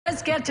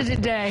let's get to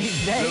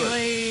today's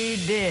Daily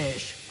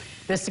Dish.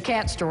 This is a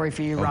cat story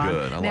for you, Ron.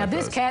 Good. Now,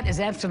 this cat is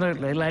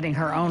absolutely letting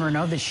her owner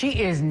know that she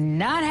is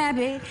not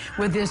happy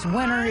with this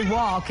wintry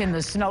walk in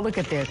the snow. Look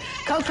at this.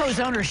 Coco's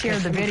owner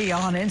shared the video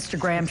on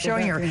Instagram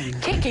showing her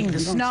kicking the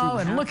snow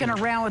and looking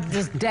around with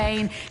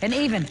disdain and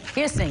even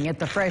hissing at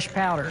the fresh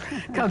powder.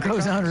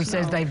 Coco's owner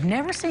says they've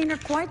never seen her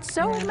quite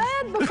so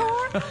mad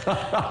before.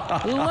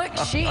 Look,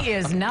 she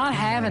is not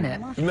having it.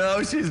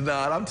 No, she's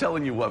not. I'm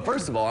telling you what.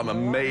 First of all, I'm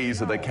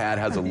amazed that the cat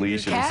has a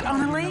leash. Cat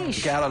on a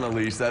leash. Cat on a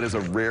leash. That is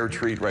a rare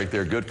treat right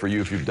there. Good for you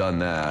if you've done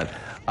that.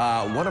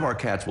 One of our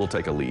cats will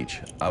take a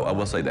leash. I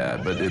will say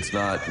that, but it's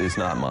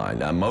not mine.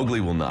 Mowgli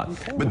will not.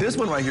 But this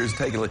one right here is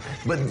taking a leash.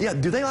 But yeah,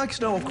 do they like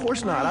snow? Of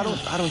course not.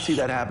 I don't see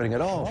that happening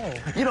at all.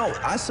 You know,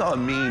 I saw a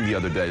meme the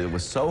other day that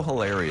was so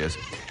hilarious.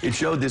 It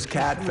showed this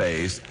cat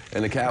face,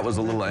 and the cat was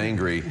a little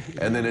angry,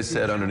 and then it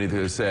said underneath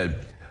it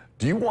said,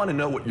 "Do you want to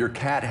know what your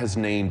cat has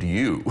named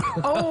you?"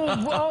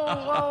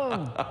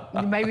 Oh.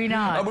 Maybe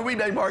not. I mean, we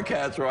name our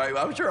cats, right?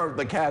 I'm sure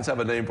the cats have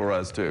a name for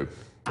us, too.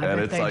 I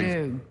bet they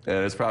do.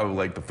 And it's probably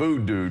like the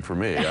food dude for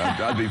me.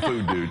 I'd be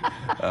food dude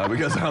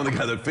because I'm the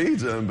guy that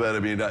feeds them. But I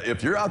mean,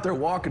 if you're out there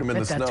walking them in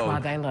the snow, that's why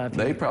they love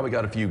you. They probably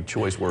got a few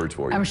choice words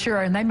for you. I'm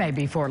sure, and they may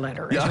be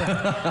four-letter.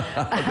 Yeah,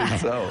 I think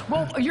so.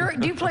 Well,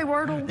 do you play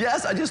Wordle?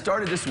 Yes, I just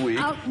started this week.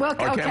 Well,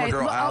 Our okay. camera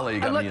girl Allie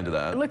got me into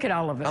that. Look at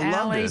all of it. I love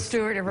Allie, this.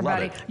 Stuart,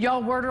 everybody.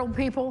 Y'all Wordle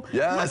people?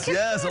 Yes,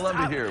 yes, I love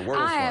to hear it.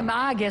 Wordle's fun.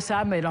 I guess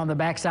I've been on the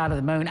backside of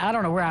the moon. I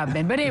don't know where I've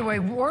been. But anyway,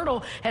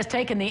 Wordle has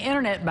taken the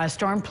internet by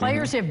storm.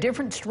 Players have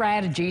different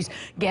strategies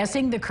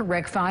guessing the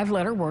correct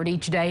 5-letter word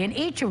each day,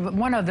 and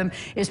one of them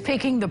is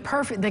picking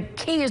the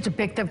key is to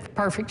pick the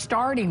perfect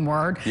starting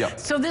word. Yep.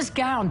 So this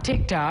guy on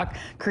TikTok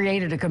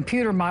created a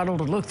computer model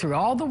to look through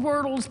all the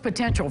Wordle's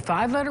potential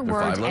 5-letter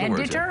words and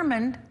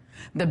determined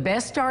the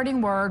best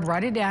starting word.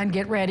 Write it down.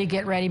 Get ready,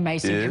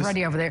 Mason. Get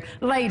ready over there.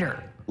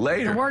 Later.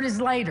 Later. The word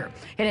is later.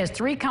 It has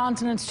 3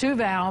 consonants, 2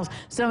 vowels,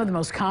 some of the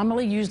most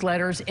commonly used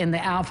letters in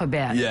the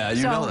alphabet. Yeah,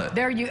 you know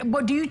that.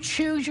 But do you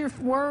choose your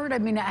word? I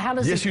mean, how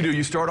does Yes, you do.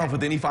 You start off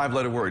with any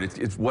 5-letter word.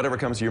 It's whatever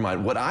comes to your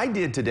mind. What I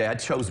did today, I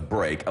chose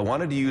break. I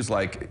wanted to use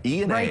like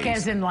E and break A.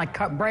 As in like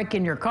break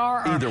in your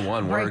car? Or either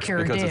one works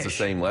because it's the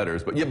same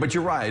letters. But yeah, but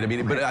you're right. I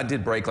mean, but I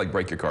did break like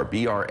break your car.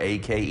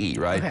 B-R-A-K-E,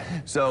 right?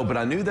 Okay. So, but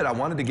I knew that I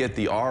wanted to get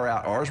the R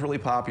out. R is really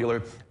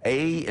popular.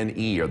 A and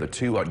E are the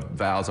 2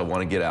 vowels I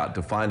want to get out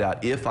to find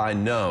out if I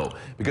know.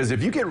 Because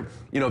if you get,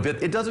 you know, if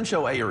it doesn't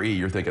show A or E,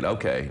 you're thinking,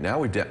 okay, now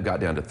we've got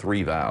down to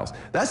 3 vowels.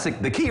 That's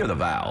the key are the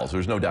vowels.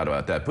 There's no doubt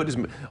about that.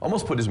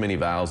 Almost put as many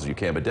vowels as you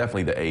can, but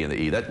definitely the A and the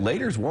E. That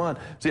later's one.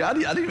 See, I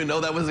didn't even know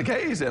that was the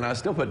case, and I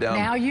still put down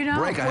now you know.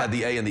 Break. I had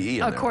the A and the E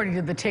in according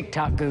to the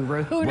TikTok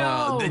guru. Who knows?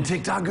 Well, the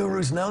TikTok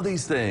gurus know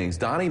these things.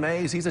 Donnie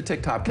Mays, he's a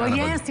TikTok kind of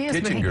a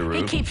kitchen guru.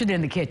 He keeps it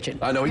in the kitchen.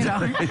 I know.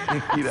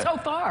 So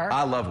far.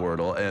 I love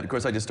Wordle, and of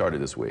course I just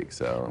started this week,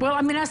 so. Well,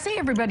 I mean, I see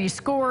everybody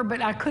score,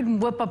 but I couldn't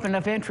whip up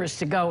enough interest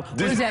to go, what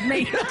does that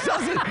mean?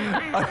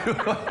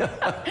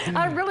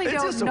 I really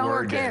don't know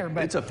or care.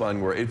 But it's a fun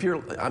word. If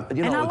you're,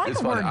 you know, like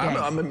it's fun.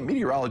 I'm a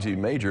meteorology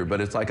major, but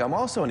it's like I'm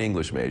also an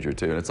English major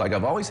too, and it's like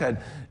I've always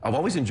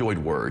enjoyed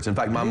words. In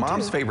fact, my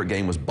mom's favorite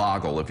game was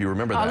Boggle, if you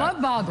remember that. I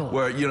love Boggle.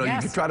 Where you know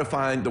you could try to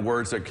find the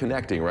words that are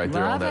connecting right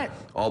there,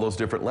 all those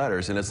different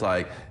letters, and it's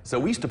like so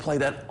we used to play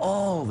that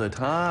all the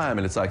time,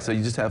 and it's like so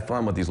you just have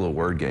fun with these little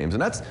word games,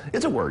 and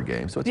it's a word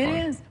game, so it's fun.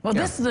 It is. Well,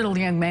 this little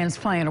young man's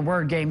playing a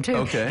word game too.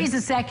 Okay. He's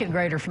a 2nd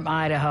grader from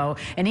Idaho,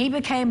 and he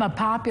became a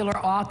popular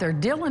author.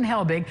 Dylan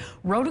Helbig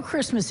wrote a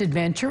Christmas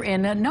adventure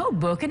in a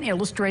notebook and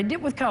illustrated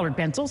it with colored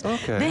pencils.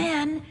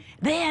 Okay.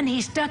 Then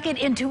he stuck it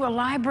into a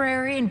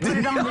library and put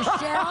it on the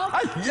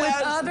shelf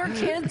with other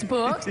kids'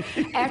 books.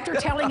 After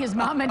telling his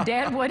mom and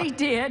dad what he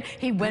did,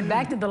 he went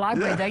back to the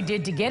library they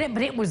did to get it,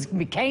 but it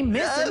became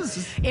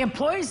missing.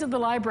 Employees of the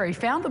library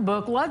found the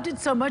book, loved it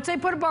so much they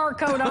put a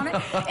barcode on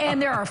it,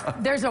 and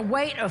there's a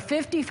wait of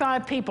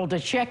 55 people to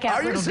check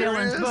out little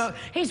Dylan's book.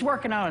 He's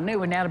working on a new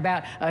one now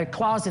about a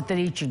closet that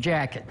eats your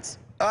jackets.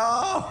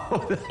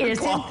 Oh,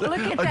 look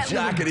at that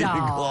jacket in the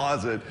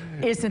closet.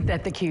 Isn't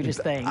that the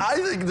cutest thing? I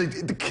think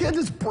the kid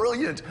is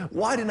brilliant.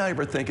 Why didn't I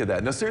ever think of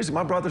that? No, seriously,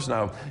 my brothers and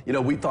I, you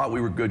know, we thought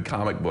we were good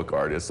comic book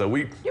artists. So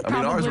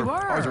ours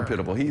were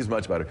pitiful. He's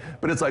much better.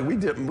 But it's like we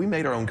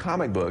made our own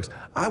comic books.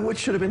 I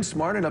should have been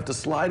smart enough to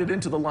slide it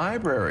into the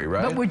library,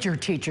 right? But would your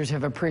teachers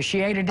have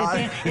appreciated it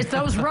then? It's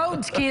those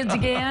Rhodes kids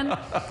again.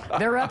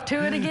 They're up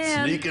to it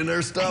again. Sneaking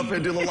their stuff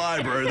into the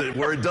library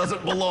where it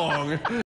doesn't belong.